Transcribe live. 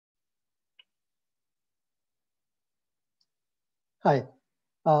Hi,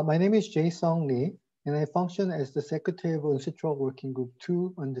 my name is Jae Sung Lee, and I function as the Secretary of UNCITRAL Working Group II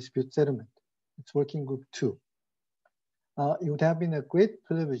on Dispute Settlement. It's Working Group II. It would have been a great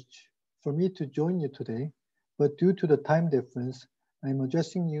privilege for me to join you today, but due to the time difference, I'm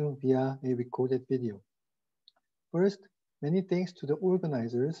addressing you via a recorded video. First, many thanks to the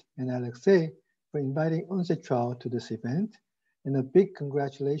organizers and Alexei for inviting UNCITRAL to this event, and a big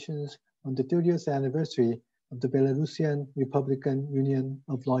congratulations on the 30th anniversary of the Belarusian Republican Union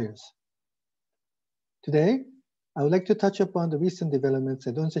of Lawyers. Today, I would like to touch upon the recent developments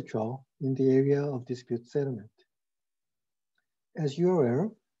at UNCITRAL in the area of dispute settlement. As you are aware,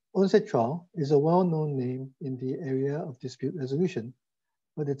 UNCITRAL is a well-known name in the area of dispute resolution,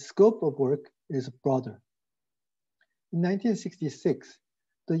 but its scope of work is broader. In 1966,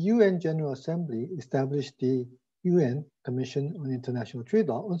 the UN General Assembly established the UN Commission on International Trade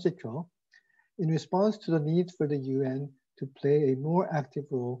Law, UNCITRAL, in response to the need for the UN to play a more active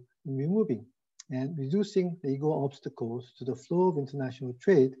role in removing and reducing legal obstacles to the flow of international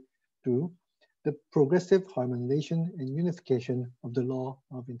trade through the progressive harmonization and unification of the law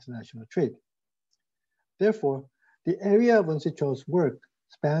of international trade. Therefore, the area of UNCITRAL's work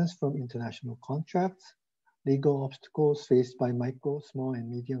spans from international contracts, legal obstacles faced by micro, small, and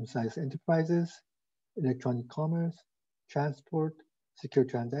medium-sized enterprises, electronic commerce, transport, secure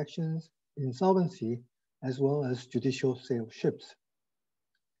transactions, insolvency, as well as judicial sale of ships.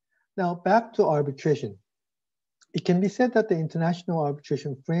 Now, back to arbitration. It can be said that the international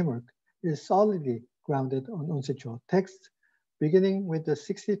arbitration framework is solidly grounded on UNCITRAL texts, beginning with the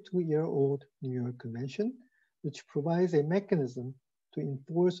 62-year-old New York Convention, which provides a mechanism to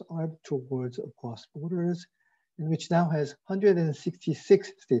enforce arbitral awards across borders, and which now has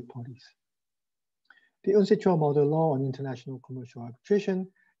 166 state parties. The UNCITRAL model law on international commercial arbitration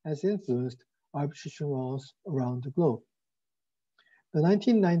has influenced arbitration laws around the globe. The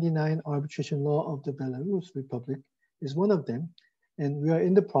 1999 arbitration law of the Belarus Republic is one of them, and we are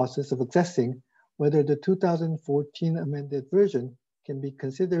in the process of assessing whether the 2014 amended version can be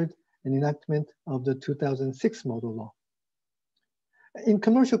considered an enactment of the 2006 model law. In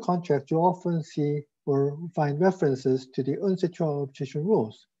commercial contracts, you often see or find references to the UNCITRAL arbitration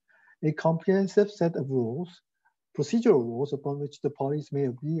rules, a comprehensive set of rules, procedural rules upon which the parties may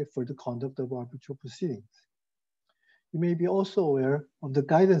agree for the conduct of arbitral proceedings. You may be also aware of the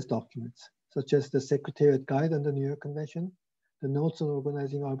guidance documents, such as the Secretariat Guide on the New York Convention, the Notes on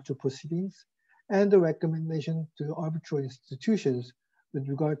Organizing Arbitral Proceedings, and the recommendation to arbitral institutions with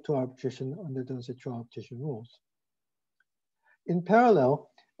regard to arbitration under the UNCITRAL arbitration rules. In parallel,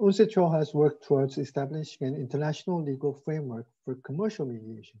 UNCITRAL has worked towards establishing an international legal framework for commercial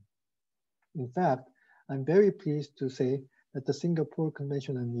mediation. In fact, I'm very pleased to say that the Singapore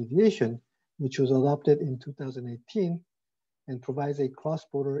Convention on Mediation, which was adopted in 2018 and provides a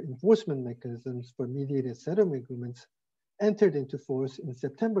cross-border enforcement mechanisms for mediated settlement agreements, entered into force in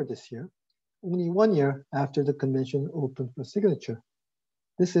September this year, only 1 year after the convention opened for signature.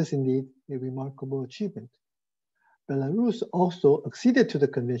 This is indeed a remarkable achievement. Belarus also acceded to the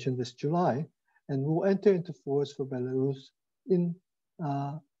convention this July and will enter into force for Belarus in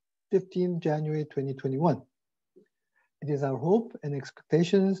 15 January 2021. It is our hope and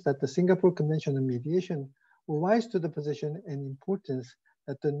expectations that the Singapore Convention on Mediation will rise to the position and importance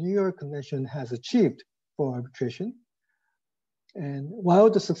that the New York Convention has achieved for arbitration. And while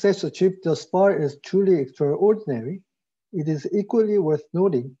the success achieved thus far is truly extraordinary, it is equally worth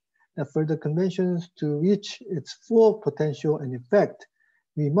noting that for the conventions to reach its full potential and effect,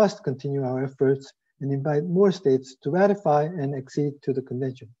 we must continue our efforts and invite more states to ratify and accede to the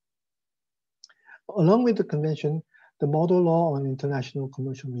convention. Along with the convention, the model law on international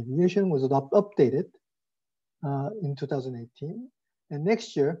commercial mediation was updated in 2018. And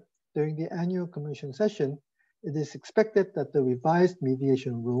next year, during the annual commission session, it is expected that the revised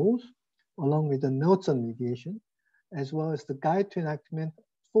mediation rules, along with the notes on mediation, as well as the guide to enactment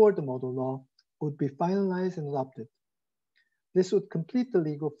for the model law, would be finalized and adopted. This would complete the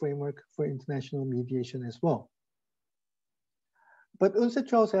legal framework for international mediation as well. But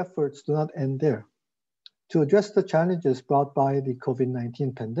UNCITRAL's efforts do not end there. To address the challenges brought by the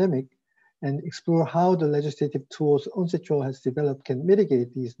COVID-19 pandemic and explore how the legislative tools UNCITRAL has developed can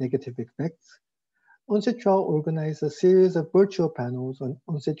mitigate these negative effects, UNCITRAL organized a series of virtual panels on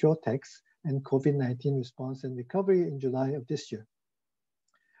UNCITRAL texts and COVID-19 response and recovery in July of this year.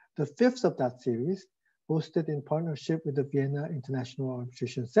 The fifth of that series, hosted in partnership with the Vienna International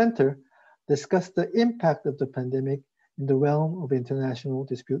Arbitration Center, discussed the impact of the pandemic in the realm of international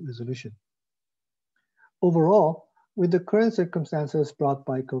dispute resolution. Overall, with the current circumstances brought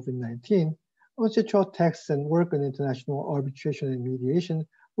by COVID-19, UNCITRAL texts and work on international arbitration and mediation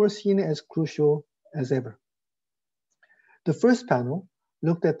were seen as crucial as ever. The first panel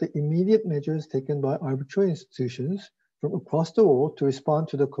looked at the immediate measures taken by arbitral institutions from across the world to respond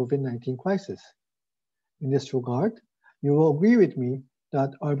to the COVID-19 crisis. In this regard, you will agree with me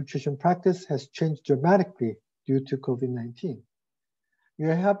that arbitration practice has changed dramatically due to COVID-19. You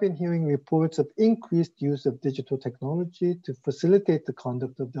have been hearing reports of increased use of digital technology to facilitate the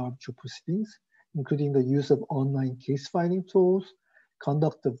conduct of the arbitral proceedings, including the use of online case filing tools,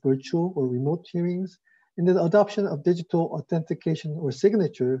 conduct of virtual or remote hearings, and the adoption of digital authentication or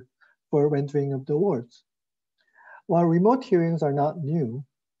signature for rendering of the awards. While remote hearings are not new,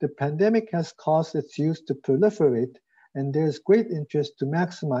 the pandemic has caused its use to proliferate, and there is great interest to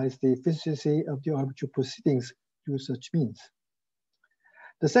maximize the efficiency of the arbitral proceedings through such means.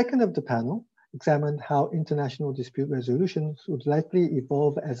 The second of the panel examined how international dispute resolutions would likely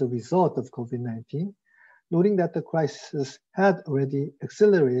evolve as a result of COVID-19, noting that the crisis had already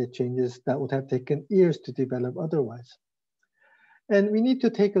accelerated changes that would have taken years to develop otherwise. And we need to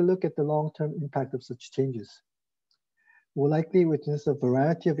take a look at the long-term impact of such changes. We'll likely witness a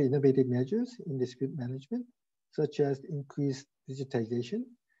variety of innovative measures in dispute management, such as increased digitization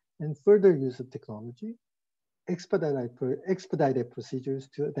and further use of technology, expedited procedures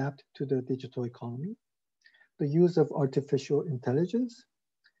to adapt to the digital economy, the use of artificial intelligence,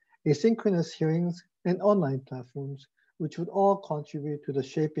 asynchronous hearings, and online platforms, which would all contribute to the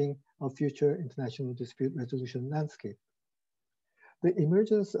shaping of future international dispute resolution landscape. The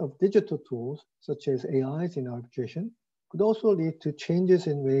emergence of digital tools, such as AIs in arbitration, could also lead to changes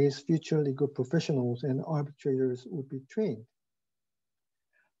in ways future legal professionals and arbitrators would be trained.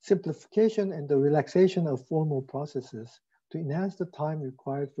 Simplification and the relaxation of formal processes to enhance the time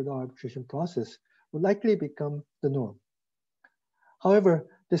required for the arbitration process would likely become the norm. However,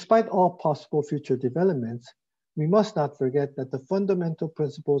 despite all possible future developments, we must not forget that the fundamental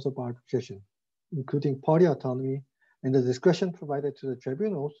principles of arbitration, including party autonomy and the discretion provided to the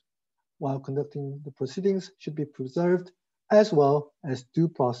tribunals while conducting the proceedings, should be preserved, as well as due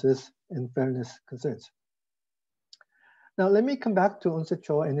process and fairness concerns. Now, let me come back to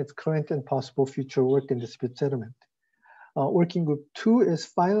UNCITRAL and its current and possible future work in dispute settlement. Working Group II is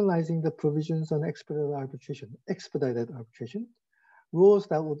finalizing the provisions on expedited arbitration, rules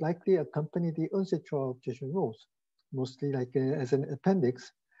that would likely accompany the UNCITRAL arbitration rules, mostly like as an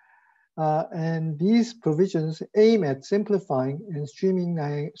appendix. And these provisions aim at simplifying and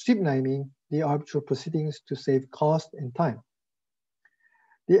streamlining the arbitral proceedings to save cost and time.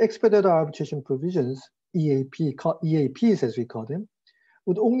 The expedited arbitration provisions, EAPs as we call them,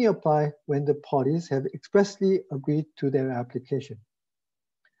 would only apply when the parties have expressly agreed to their application.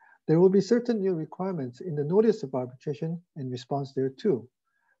 There will be certain new requirements in the notice of arbitration and response thereto.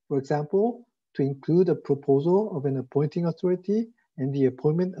 For example, to include a proposal of an appointing authority and the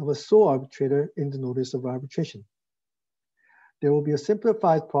appointment of a sole arbitrator in the notice of arbitration. There will be a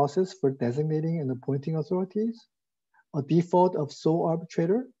simplified process for designating and appointing authorities, a default of sole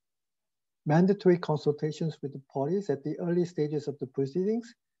arbitrator, mandatory consultations with the parties at the early stages of the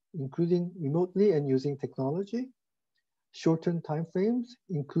proceedings, including remotely and using technology, shortened timeframes,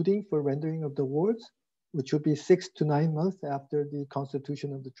 including for rendering of the awards, which would be 6 to 9 months after the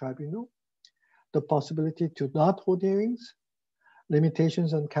constitution of the tribunal, the possibility to not hold hearings,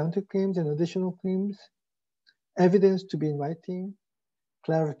 limitations on counterclaims and additional claims, evidence to be in writing,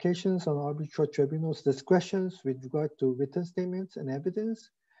 clarifications on arbitral tribunal's discretions with regard to written statements and evidence,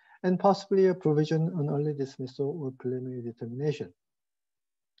 and possibly a provision on early dismissal or preliminary determination.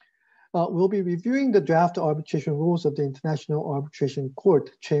 We'll be reviewing the draft arbitration rules of the International Arbitration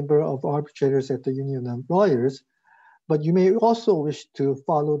Court Chamber of Arbitrators at the Union of Lawyers, but you may also wish to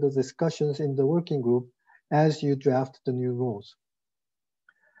follow the discussions in the working group as you draft the new rules.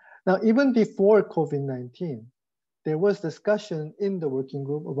 Now, even before COVID-19, there was discussion in the working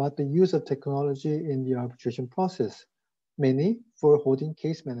group about the use of technology in the arbitration process, mainly for holding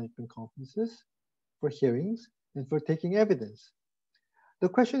case management conferences, for hearings, and for taking evidence. The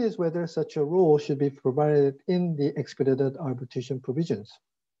question is whether such a role should be provided in the expedited arbitration provisions.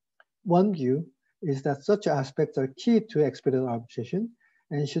 One view is that such aspects are key to expedited arbitration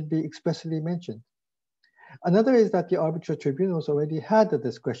and should be expressly mentioned. Another is that the arbitral tribunals already had the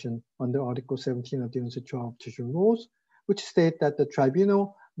discretion under Article 17 of the UNCITRAL arbitration rules, which state that the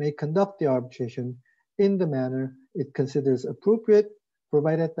tribunal may conduct the arbitration in the manner it considers appropriate,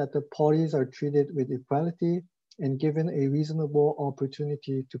 provided that the parties are treated with equality and given a reasonable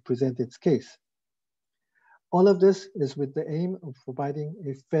opportunity to present its case. All of this is with the aim of providing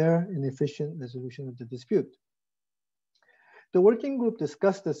a fair and efficient resolution of the dispute. The working group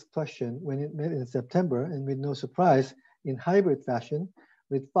discussed this question when it met in September, and with no surprise, in hybrid fashion,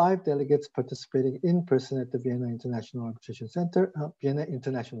 with 5 delegates participating in person at the Vienna International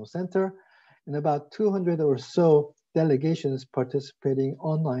Center, and about 200 or so delegations participating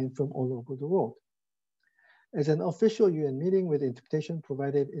online from all over the world. As an official UN meeting with interpretation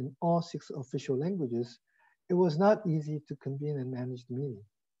provided in all 6 official languages, it was not easy to convene and manage the meeting.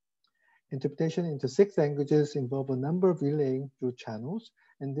 Interpretation into 6 languages involve a number of relaying through channels,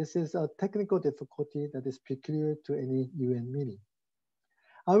 and this is a technical difficulty that is peculiar to any UN meeting.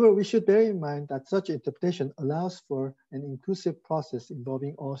 However, we should bear in mind that such interpretation allows for an inclusive process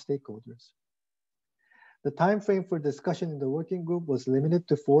involving all stakeholders. The time frame for discussion in the working group was limited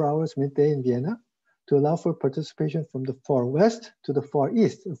to 4 hours midday in Vienna to allow for participation from the far west to the far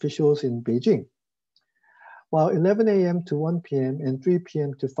east officials in Beijing. While 11 a.m. to 1 p.m. and 3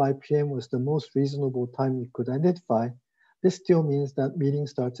 p.m. to 5 p.m. was the most reasonable time we could identify, this still means that meeting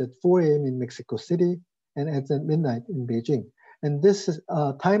starts at 4 a.m. in Mexico City and ends at midnight in Beijing. And this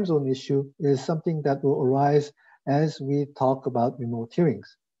time zone issue is something that will arise as we talk about remote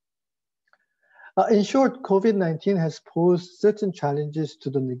hearings. In short, COVID-19 has posed certain challenges to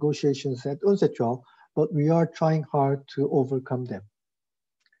the negotiations at UNCITRAL, but we are trying hard to overcome them.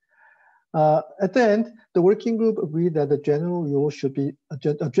 At the end, the working group agreed that a general rule should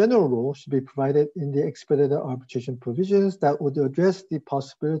be provided in the expedited arbitration provisions that would address the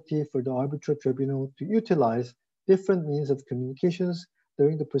possibility for the arbitral tribunal to utilize different means of communications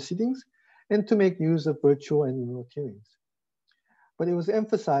during the proceedings and to make use of virtual and remote hearings. But it was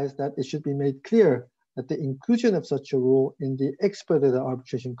emphasized that it should be made clear that the inclusion of such a rule in the expedited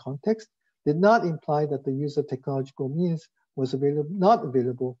arbitration context did not imply that the use of technological means was not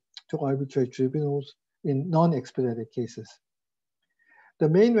available to arbitrate tribunals in non-expedited cases. The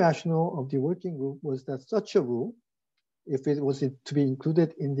main rationale of the working group was that such a rule, if it was to be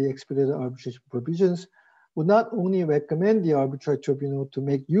included in the expedited arbitration provisions, would not only recommend the arbitrate tribunal to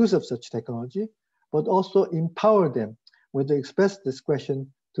make use of such technology, but also empower them with the express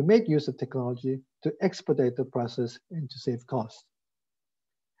discretion to make use of technology to expedite the process and to save costs.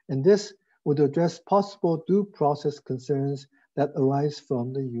 And this would address possible due process concerns that arise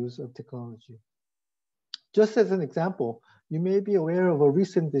from the use of technology. Just as an example, you may be aware of a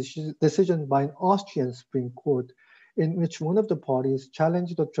recent decision by an Austrian Supreme Court in which one of the parties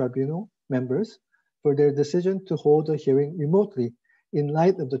challenged the tribunal members for their decision to hold a hearing remotely in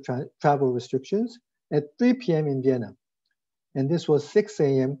light of the travel restrictions at 3 p.m. in Vienna. And this was 6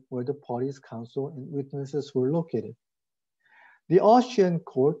 a.m. where the parties' counsel and witnesses were located. The Austrian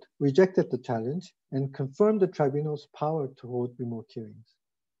court rejected the challenge and confirmed the tribunal's power to hold remote hearings.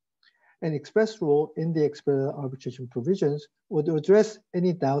 An express rule in the expedited arbitration provisions would address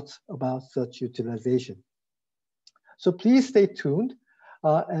any doubts about such utilization. So please stay tuned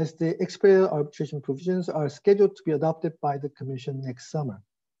as the expedited arbitration provisions are scheduled to be adopted by the Commission next summer.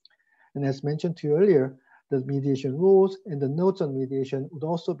 And as mentioned to you earlier, the mediation rules and the notes on mediation would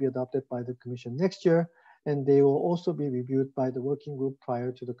also be adopted by the Commission next year, and they will also be reviewed by the working group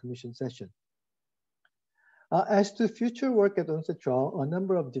prior to the Commission session. As to future work at UNCITRAL, a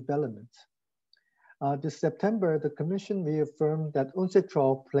number of developments. This September, the Commission reaffirmed that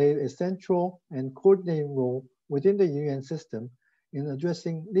UNCITRAL played a central and coordinating role within the UN system in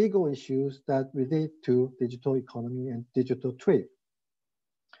addressing legal issues that relate to digital economy and digital trade.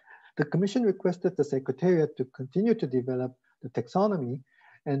 The Commission requested the Secretariat to continue to develop the taxonomy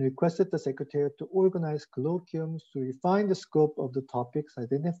and requested the Secretariat to organize colloquiums to refine the scope of the topics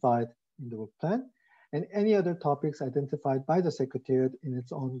identified in the work plan and any other topics identified by the Secretariat in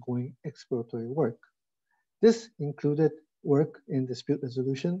its ongoing exploratory work. This included work in dispute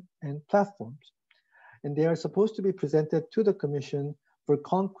resolution and platforms, and they are supposed to be presented to the Commission for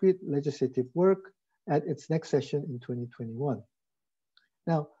concrete legislative work at its next session in 2021.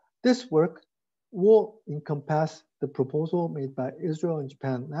 Now, this work will encompass the proposal made by Israel and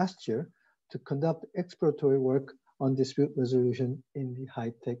Japan last year to conduct exploratory work on dispute resolution in the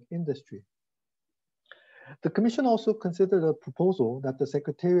high-tech industry. The Commission also considered a proposal that the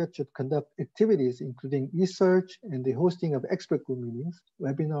Secretariat should conduct activities including research and the hosting of expert group meetings,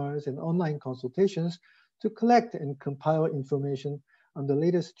 webinars, and online consultations to collect and compile information on the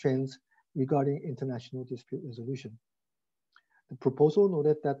latest trends regarding international dispute resolution. The proposal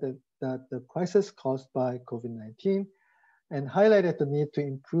noted that the crisis caused by COVID-19 and highlighted the need to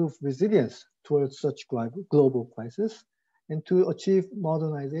improve resilience towards such global crisis and to achieve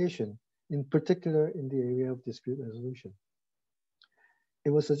modernization, in particular in the area of dispute resolution.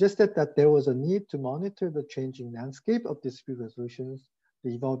 It was suggested that there was a need to monitor the changing landscape of dispute resolutions,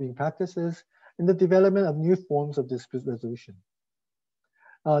 the evolving practices, and the development of new forms of dispute resolution.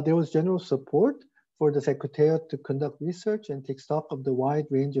 There was general support for the Secretariat to conduct research and take stock of the wide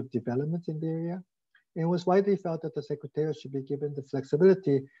range of developments in the area. And it was widely felt that the Secretariat should be given the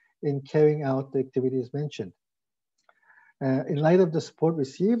flexibility in carrying out the activities mentioned. In light of the support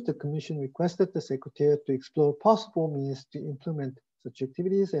received, the Commission requested the Secretariat to explore possible means to implement such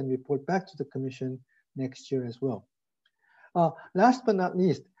activities and report back to the Commission next year as well. Last but not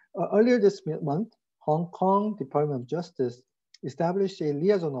least, earlier this month, Hong Kong Department of Justice established a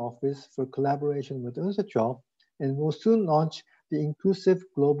liaison office for collaboration with UNCITRAL and will soon launch the Inclusive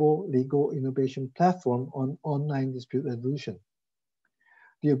Global Legal Innovation Platform on online dispute resolution.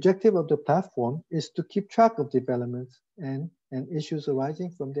 The objective of the platform is to keep track of developments and issues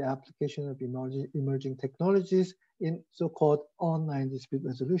arising from the application of emerging technologies in so-called online dispute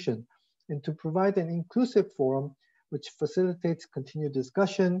resolution, and to provide an inclusive forum which facilitates continued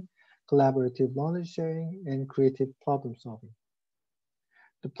discussion, collaborative knowledge sharing, and creative problem solving.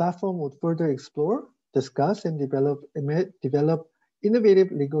 The platform would further explore, discuss, and develop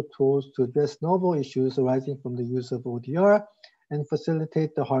innovative legal tools to address novel issues arising from the use of ODR and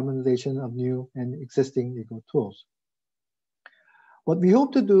facilitate the harmonization of new and existing legal tools. What we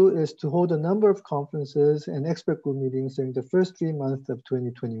hope to do is to hold a number of conferences and expert group meetings during the first 3 months of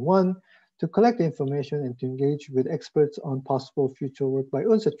 2021 to collect information and to engage with experts on possible future work by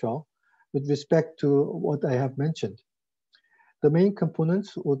UNCITRAL with respect to what I have mentioned. The main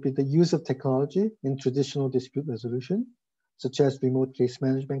components would be the use of technology in traditional dispute resolution, such as remote case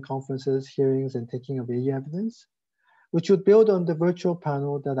management conferences, hearings, and taking of AE evidence, which would build on the virtual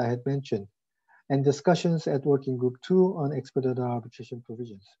panel that I had mentioned, and discussions at Working Group II on expedited arbitration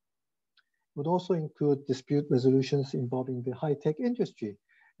provisions. It would also include dispute resolutions involving the high-tech industry,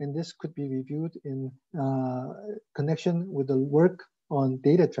 and this could be reviewed in connection with the work on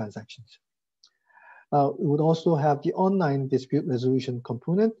data transactions. It would also have the online dispute resolution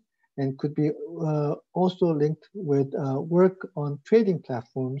component and could be also linked with work on trading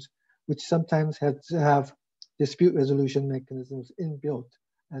platforms, which sometimes have dispute resolution mechanisms inbuilt,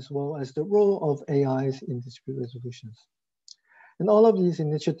 as well as the role of AIs in dispute resolutions. And all of these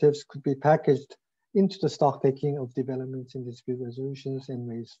initiatives could be packaged into the stocktaking of developments in dispute resolutions and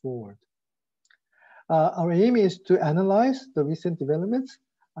raised forward. Our aim is to analyze the recent developments,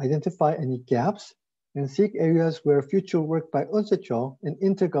 identify any gaps, and seek areas where future work by UNCITRAL, an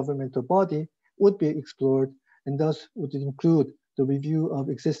intergovernmental body, would be explored, and thus would include the review of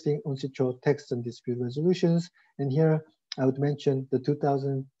existing UNCITRAL texts and dispute resolutions. And here I would mention the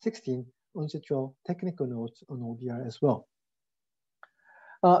 2016 UNCITRAL technical notes on ODR as well.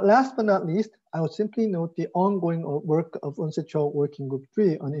 Last but not least, I would simply note the ongoing work of UNCITRAL Working Group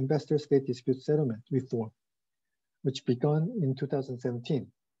III on investor state dispute settlement reform, which began in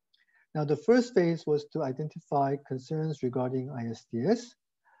 2017. Now, the first phase was to identify concerns regarding ISDS,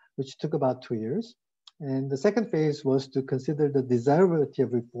 which took about 2 years. And the second phase was to consider the desirability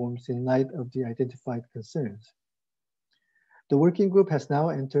of reforms in light of the identified concerns. The working group has now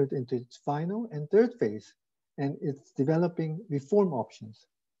entered into its final and third phase, and it's developing reform options.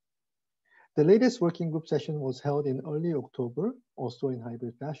 The latest working group session was held in early October, also in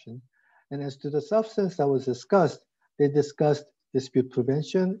hybrid fashion. And as to the substance that was discussed, they discussed dispute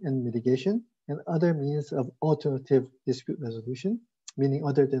prevention and mitigation and other means of alternative dispute resolution, meaning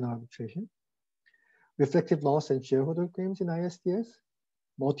other than arbitration, reflective loss and shareholder claims in ISDS,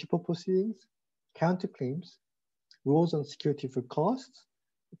 multiple proceedings, counterclaims, rules on security for costs,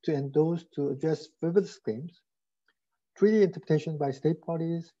 and those to address frivolous claims, treaty interpretation by state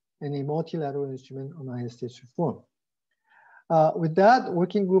parties, and a multilateral instrument on ISDS reform. With that,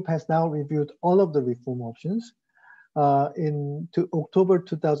 working group has now reviewed all of the reform options. In October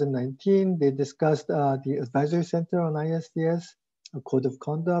 2019, they discussed the advisory center on ISDS, a code of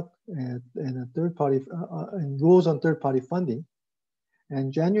conduct, and a third-party and rules on third-party funding.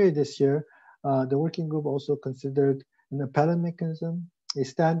 And January this year, the working group also considered an appellate mechanism, a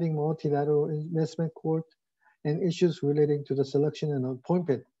standing multilateral investment court, and issues relating to the selection and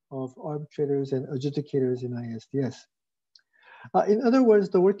appointment of arbitrators and adjudicators in ISDS. In other words,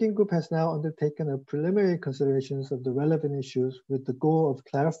 the working group has now undertaken a preliminary considerations of the relevant issues with the goal of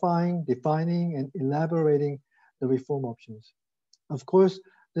clarifying, defining, and elaborating the reform options. Of course,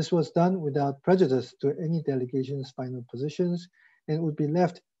 this was done without prejudice to any delegation's final positions and would be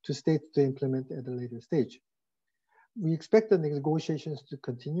left to states to implement at a later stage. We expect the negotiations to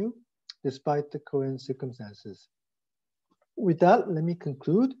continue despite the current circumstances. With that, let me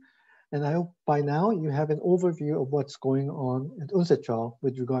conclude. And I hope by now you have an overview of what's going on at UNCITRAL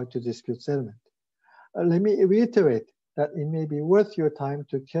with regard to dispute settlement. Let me reiterate that it may be worth your time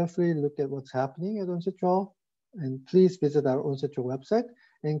to carefully look at what's happening at UNCITRAL, and please visit our UNCITRAL website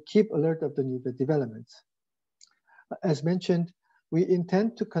and keep alert of the new developments. As mentioned, we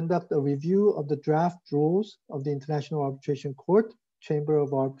intend to conduct a review of the draft rules of the International Arbitration Court, Chamber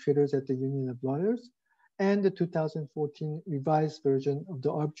of Arbitrators at the Union of Lawyers, and the 2014 revised version of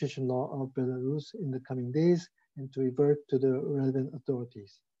the arbitration law of Belarus in the coming days, and to revert to the relevant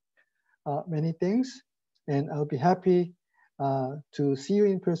authorities. Many thanks, and I'll be happy to see you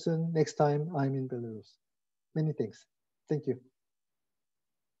in person next time I'm in Belarus. Many thanks. Thank you.